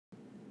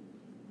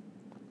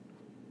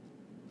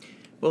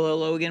Well,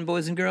 hello again,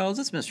 boys and girls.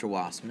 It's Mr.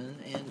 Wassman,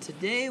 and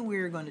today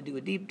we're going to do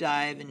a deep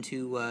dive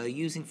into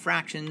using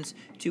fractions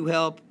to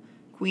help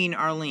Queen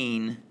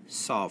Arlene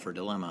solve her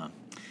dilemma.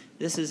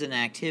 This is an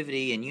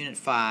activity in Unit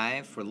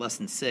 5 for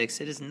Lesson 6.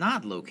 It is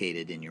not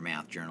located in your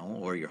math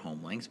journal or your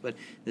home links, but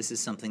this is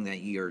something that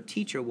your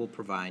teacher will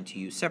provide to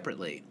you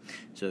separately.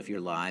 So if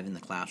you're live in the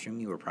classroom,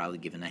 you are probably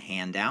given a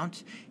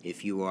handout.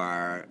 If you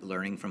are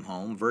learning from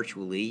home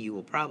virtually, you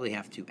will probably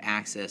have to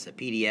access a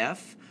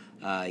PDF.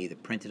 Either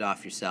print it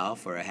off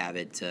yourself or have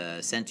it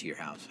sent to your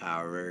house,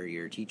 however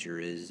your teacher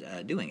is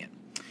doing it.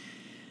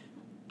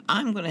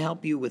 I'm going to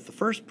help you with the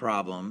first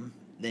problem,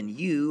 then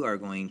you are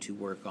going to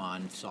work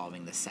on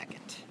solving the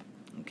second.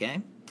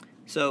 Okay?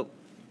 So,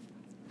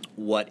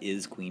 what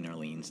is Queen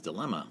Arlene's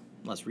dilemma?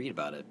 Let's read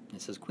about it.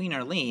 It says, Queen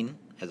Arlene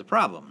has a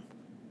problem.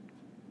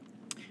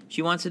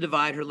 She wants to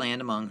divide her land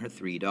among her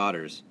 3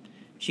 daughters.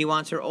 She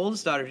wants her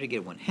oldest daughter to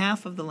get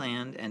 1/2 of the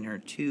land and her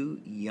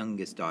 2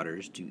 youngest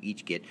daughters to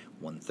each get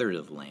 1/3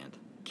 of the land.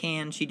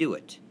 Can she do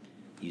it?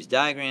 Use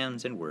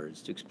diagrams and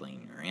words to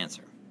explain your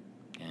answer.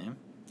 Okay?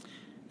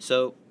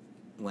 So,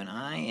 when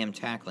I am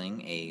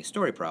tackling a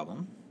story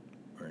problem,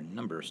 or a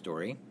number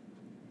story,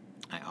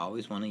 I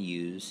always want to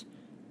use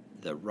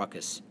the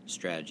Ruckus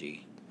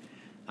Strategy.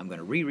 I'm going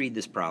to reread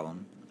this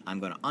problem, I'm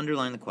going to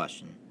underline the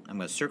question, I'm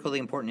going to circle the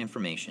important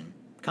information,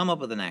 come up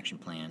with an action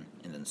plan,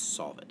 and then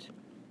solve it.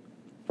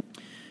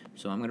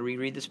 So I'm going to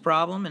reread this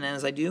problem, and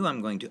as I do,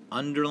 I'm going to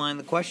underline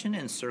the question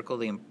and circle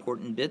the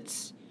important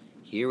bits.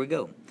 Here we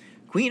go.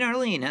 Queen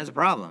Arlene has a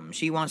problem.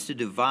 She wants to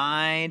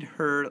divide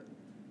her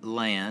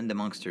land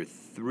amongst her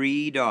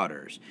 3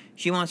 daughters.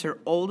 She wants her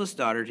oldest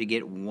daughter to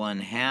get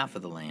 1/2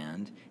 of the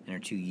land and her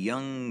 2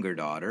 younger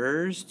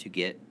daughters to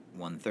get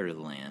 1/3 of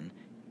the land.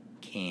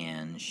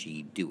 Can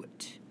she do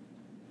it?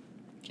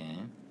 Okay.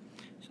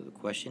 So the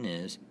question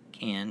is,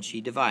 can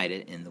she divide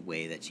it in the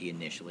way that she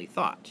initially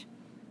thought?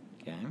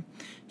 Okay,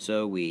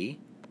 so we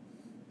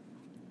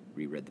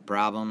reread the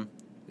problem,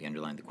 we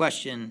underlined the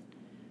question,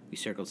 we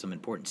circled some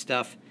important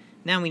stuff.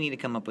 Now we need to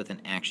come up with an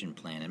action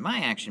plan, and my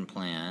action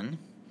plan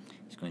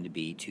is going to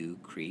be to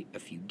create a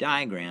few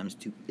diagrams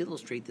to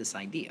illustrate this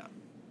idea.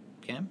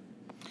 Okay,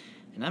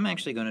 and I'm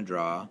actually going to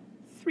draw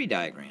 3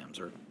 diagrams,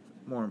 or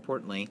more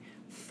importantly,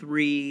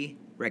 3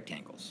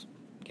 rectangles.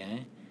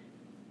 Okay,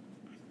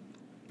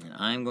 and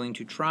I'm going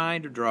to try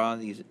to draw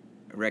these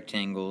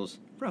rectangles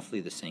roughly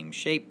the same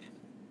shape.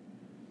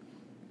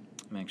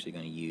 I'm actually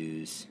going to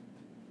use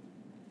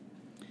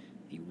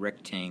the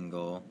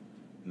rectangle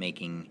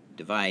making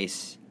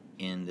device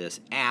in this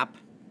app,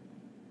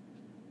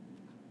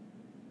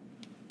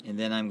 and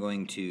then I'm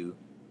going to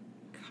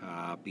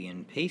copy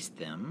and paste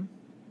them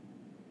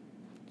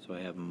so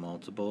I have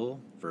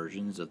multiple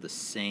versions of the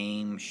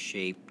same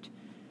shaped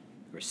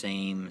or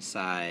same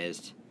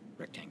sized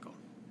rectangle.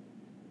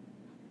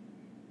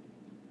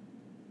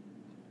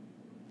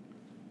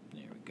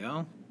 There we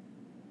go.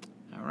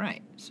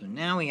 Alright, so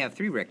now we have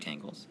 3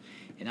 rectangles,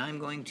 and I'm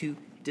going to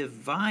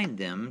divide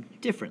them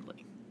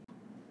differently.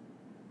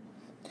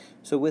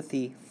 So with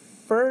the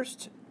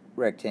first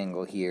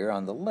rectangle here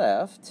on the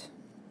left,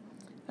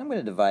 I'm going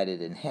to divide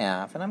it in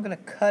half, and I'm going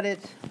to cut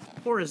it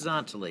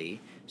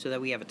horizontally so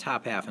that we have a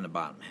top half and a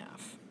bottom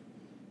half.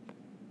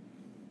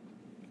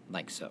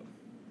 Like so.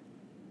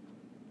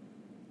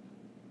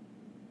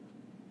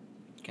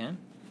 Okay?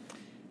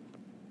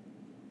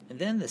 And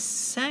then the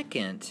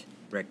second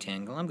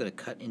rectangle I'm going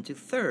to cut into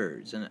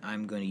thirds, and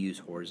I'm going to use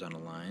horizontal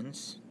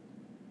lines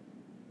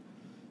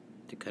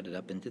to cut it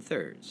up into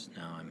thirds.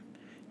 Now I'm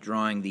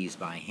drawing these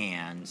by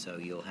hand, so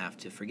you'll have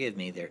to forgive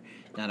me. They're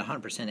not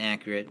 100%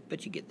 accurate,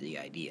 but you get the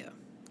idea.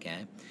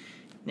 Okay.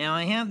 Now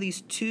I have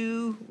these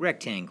 2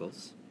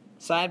 rectangles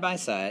side by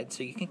side,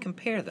 so you can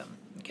compare them.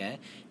 Okay.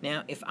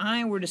 Now if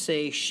I were to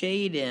say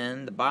shade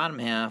in the bottom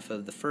half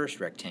of the first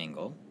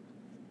rectangle,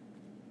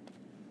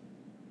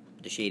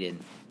 to shade in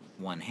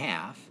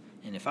 1/2.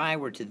 And if I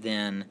were to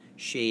then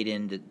shade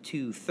into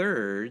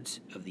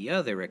 2/3 of the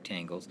other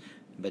rectangles,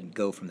 but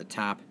go from the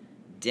top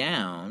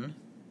down,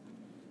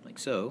 like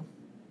so,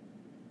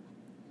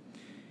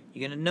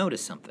 you're going to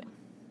notice something.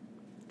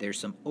 There's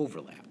some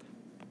overlap.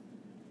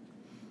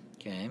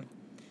 Okay?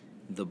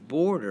 The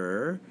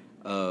border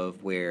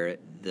of where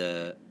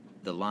the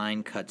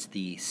line cuts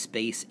the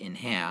space in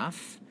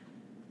half,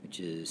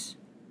 which is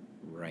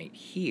right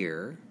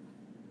here,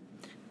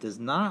 does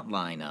not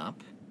line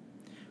up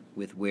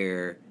with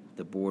where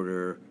the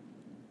border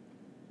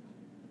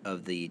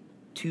of the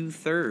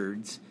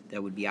 2/3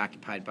 that would be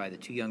occupied by the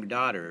 2 younger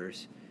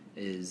daughters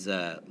is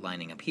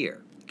lining up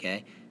here.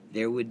 Okay,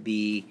 there would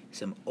be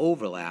some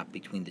overlap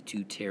between the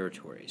 2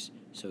 territories.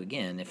 So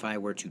again, if I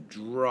were to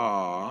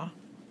draw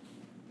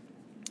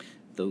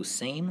those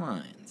same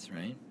lines,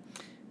 right?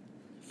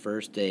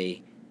 First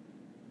a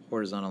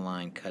horizontal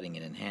line cutting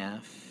it in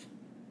half,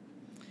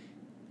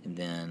 and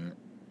then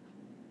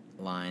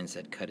lines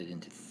that cut it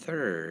into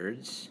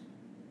thirds.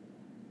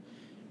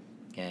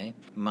 Okay,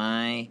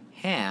 my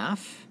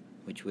half,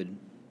 which would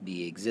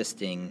be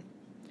existing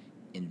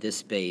in this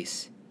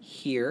space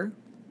here,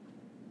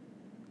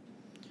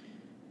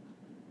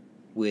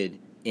 would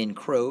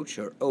encroach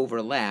or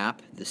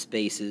overlap the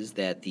spaces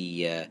that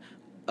the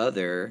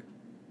other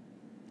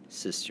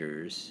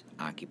sisters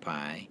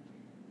occupy.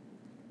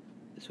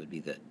 This would be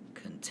the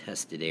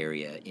contested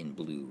area in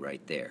blue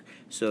right there.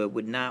 So it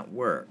would not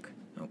work,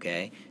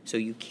 okay? So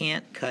you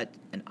can't cut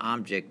an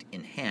object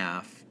in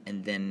half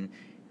and then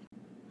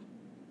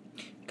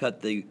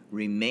cut the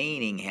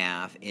remaining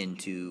half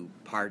into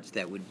parts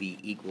that would be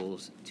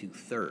equals to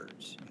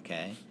thirds,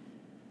 okay?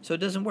 So it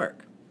doesn't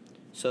work.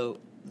 So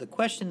the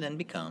question then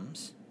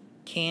becomes,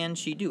 can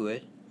she do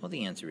it? Well,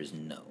 the answer is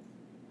no.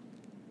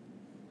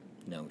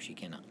 No, she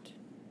cannot.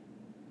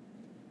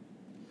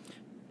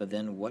 But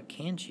then what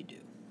can she do?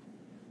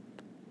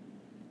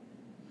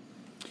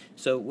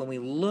 So when we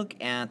look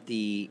at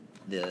the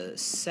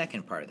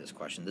second part of this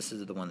question, this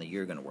is the one that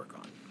you're going to work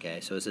on. Okay,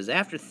 so it says,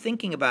 after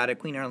thinking about it,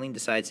 Queen Arlene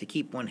decides to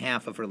keep one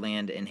half of her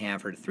land and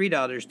have her 3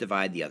 daughters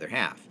divide the other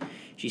half.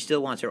 She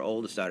still wants her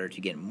oldest daughter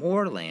to get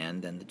more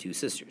land than the 2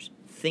 sisters.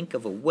 Think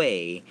of a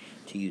way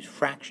to use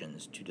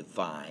fractions to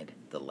divide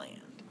the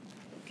land.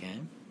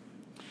 Okay,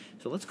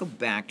 so let's go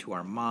back to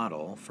our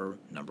model for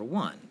number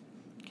 1.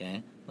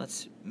 Okay,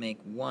 let's make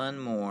one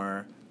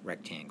more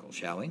rectangle,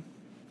 shall we?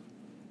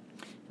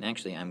 And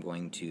actually, I'm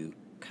going to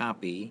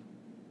copy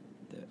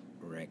the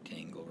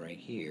rectangle right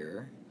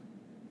here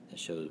that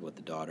shows what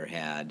the daughter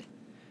had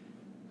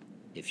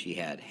if she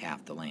had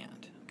half the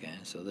land. Okay,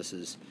 so this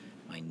is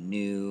my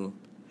new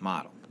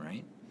model,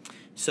 right?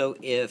 So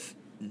if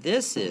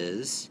this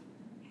is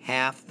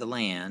half the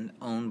land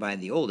owned by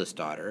the oldest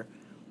daughter,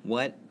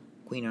 what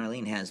Queen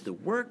Arlene has to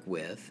work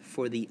with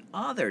for the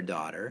other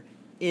daughter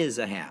is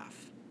a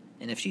half.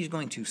 And if she's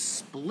going to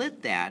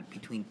split that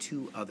between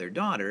 2 other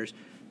daughters,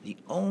 the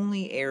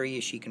only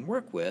area she can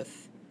work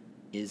with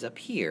is up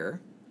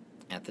here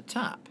at the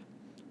top,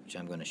 which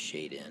I'm going to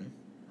shade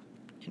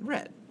in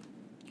red.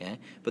 Okay?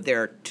 But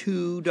there are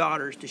 2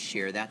 daughters to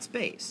share that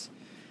space.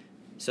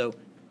 So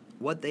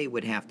what they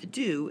would have to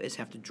do is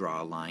have to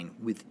draw a line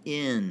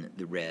within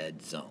the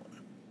red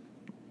zone.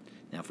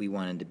 Now, if we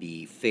wanted to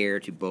be fair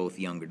to both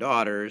younger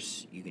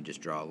daughters, you can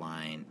just draw a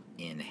line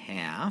in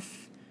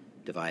half,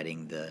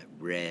 dividing the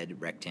red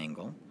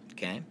rectangle.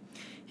 Okay?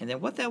 And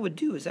then what that would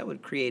do is that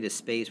would create a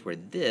space where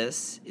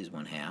this is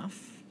 1/2,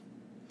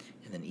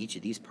 and then each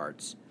of these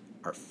parts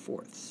are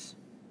fourths.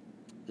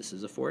 This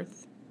is a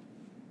fourth,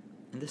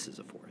 and this is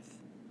a fourth.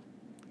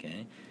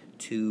 Okay?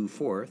 2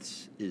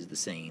 fourths is the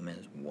same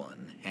as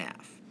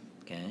 1/2.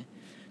 Okay?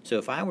 So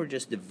if I were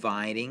just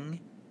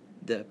dividing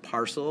the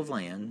parcel of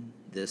land,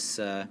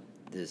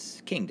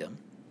 this kingdom,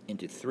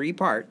 into 3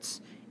 parts,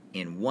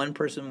 and one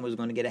person was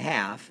going to get a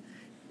half,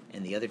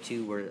 and the other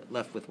 2 were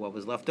left with what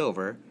was left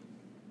over,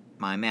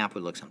 my map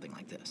would look something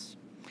like this.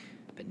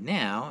 But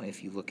now,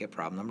 if you look at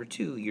problem number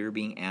 2, you're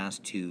being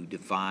asked to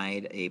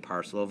divide a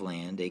parcel of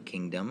land, a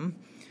kingdom,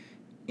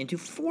 into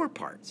 4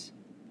 parts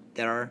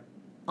that are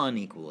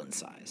unequal in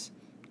size.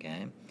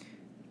 Okay?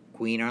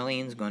 Queen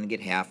Arlene's going to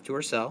get half to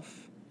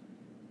herself.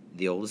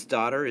 The oldest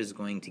daughter is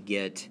going to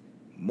get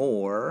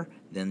more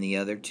than the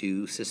other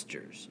 2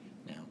 sisters.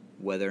 Now,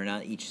 whether or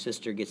not each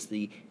sister gets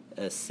the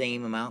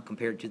same amount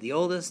compared to the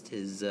oldest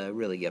is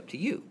really up to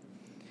you.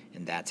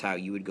 And that's how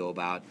you would go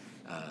about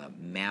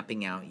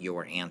mapping out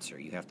your answer.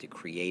 You have to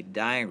create a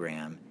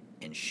diagram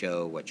and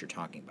show what you're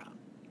talking about.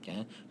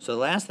 Okay? So the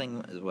last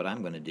thing is what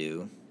I'm going to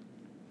do,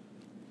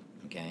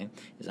 okay,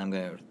 is I'm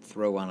going to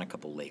throw on a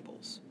couple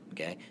labels.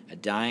 Okay? A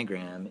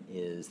diagram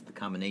is the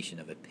combination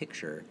of a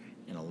picture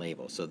and a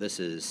label. So this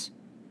is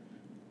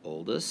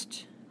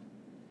oldest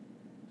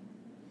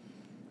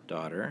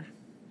daughter,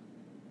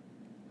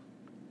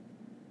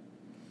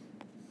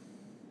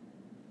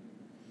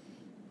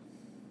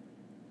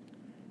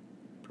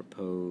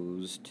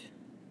 proposed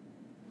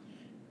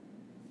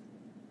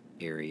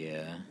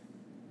area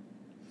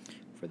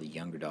for the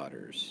younger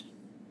daughters.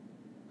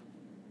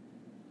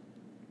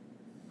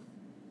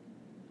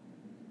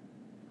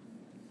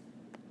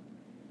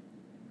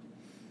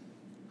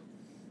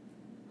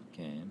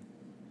 Okay. And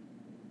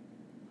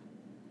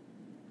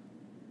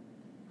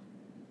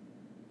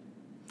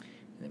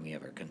then we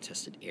have our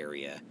contested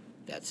area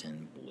that's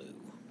in blue.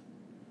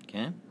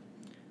 Okay?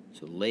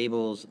 So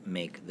labels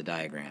make the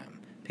diagram.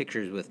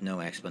 Pictures with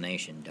no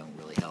explanation don't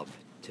really help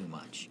too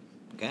much.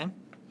 Okay?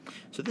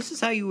 So this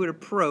is how you would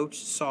approach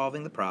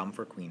solving the problem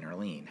for Queen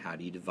Arlene. How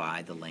do you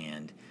divide the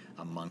land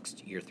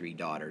amongst your 3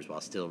 daughters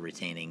while still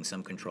retaining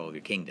some control of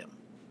your kingdom?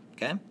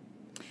 Okay?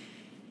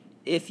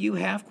 If you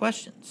have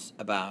questions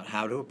about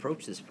how to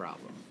approach this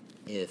problem,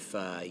 if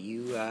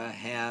you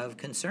have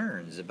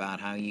concerns about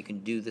how you can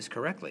do this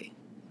correctly,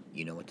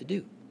 you know what to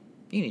do.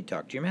 You need to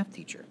talk to your math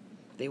teacher.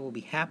 They will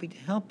be happy to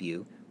help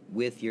you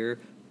with your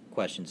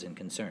questions and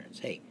concerns.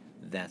 Hey,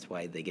 that's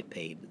why they get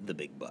paid the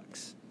big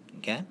bucks.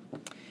 Okay?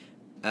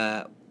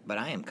 But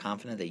I am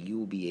confident that you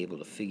will be able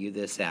to figure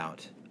this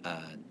out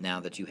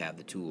now that you have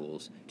the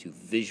tools to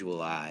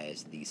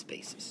visualize these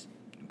spaces.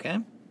 Okay?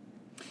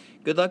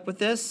 Good luck with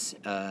this.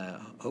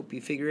 Hope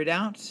you figure it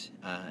out.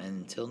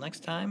 Until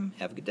next time,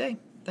 have a good day.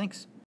 Thanks.